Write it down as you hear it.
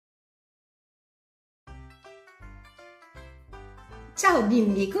Ciao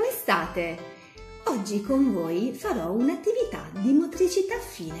bimbi, come state? Oggi con voi farò un'attività di motricità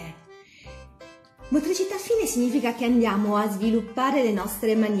fine. Motricità fine significa che andiamo a sviluppare le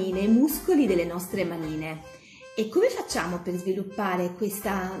nostre manine, i muscoli delle nostre manine. E come facciamo per sviluppare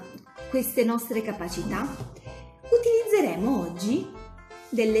queste nostre capacità? Utilizzeremo oggi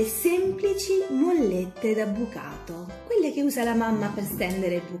delle semplici mollette da bucato, quelle che usa la mamma per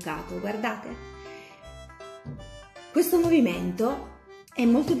stendere il bucato, guardate. Questo movimento è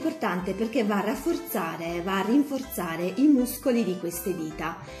molto importante perché va a rinforzare i muscoli di queste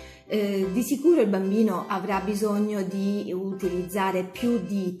dita. Di sicuro il bambino avrà bisogno di utilizzare più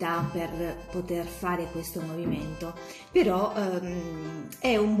dita per poter fare questo movimento, però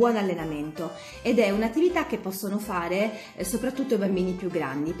è un buon allenamento ed è un'attività che possono fare soprattutto i bambini più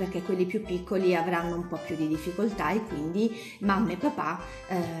grandi, perché quelli più piccoli avranno un po' più di difficoltà e quindi mamma e papà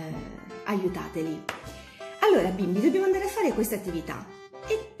aiutateli. Allora bimbi, dobbiamo andare a fare questa attività.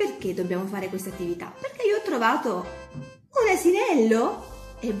 E perché dobbiamo fare questa attività? Perché io ho trovato un asinello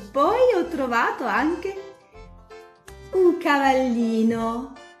e poi ho trovato anche un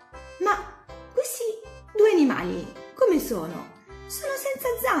cavallino. Ma questi due animali come sono? Sono senza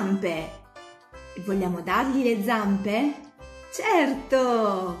zampe. Vogliamo dargli le zampe?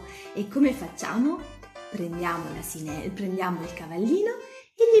 Certo! E come facciamo? Prendiamo il cavallino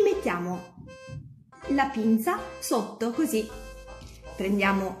e gli mettiamo la pinza sotto, così.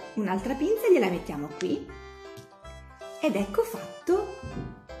 Prendiamo un'altra pinza e gliela mettiamo qui ed ecco fatto,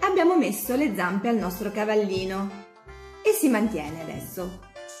 abbiamo messo le zampe al nostro cavallino e si mantiene adesso.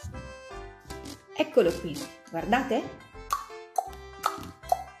 Eccolo qui, guardate.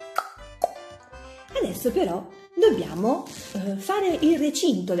 Adesso però dobbiamo fare il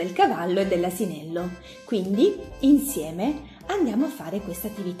recinto del cavallo e dell'asinello, quindi insieme andiamo a fare questa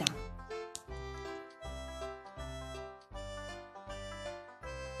attività.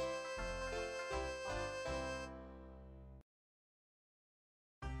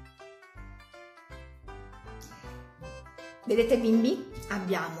 Vedete bimbi?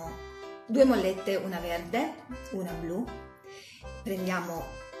 Abbiamo due mollette, una verde, una blu. Prendiamo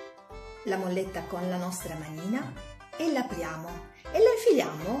la molletta con la nostra manina e l'apriamo e la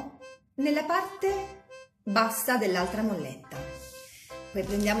infiliamo nella parte bassa dell'altra molletta. Poi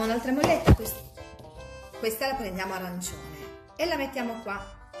prendiamo un'altra molletta, questa la prendiamo arancione e la mettiamo qua.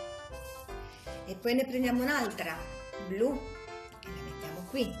 E poi ne prendiamo un'altra blu e la mettiamo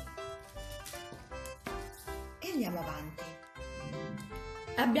qui. E andiamo avanti.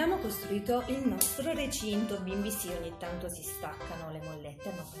 Abbiamo costruito il nostro recinto, bimbi. Sì, ogni tanto si staccano le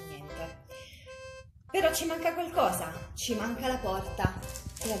mollette, non fa niente. Però ci manca qualcosa, ci manca la porta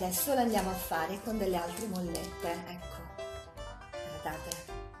e adesso la andiamo a fare con delle altre mollette. Ecco, guardate,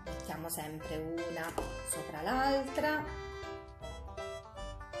 mettiamo sempre una sopra l'altra.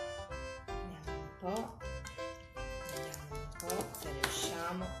 Vediamo un po' se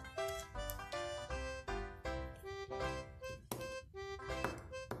riusciamo.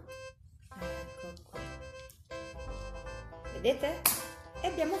 Vedete? E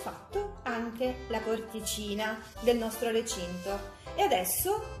abbiamo fatto anche la porticina del nostro recinto. E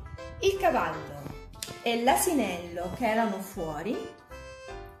adesso il cavallo e l'asinello che erano fuori,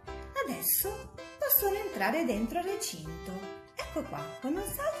 adesso possono entrare dentro il recinto. Ecco qua, con un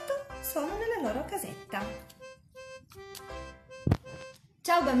salto sono nella loro casetta.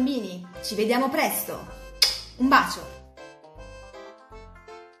 Ciao bambini, ci vediamo presto. Un bacio!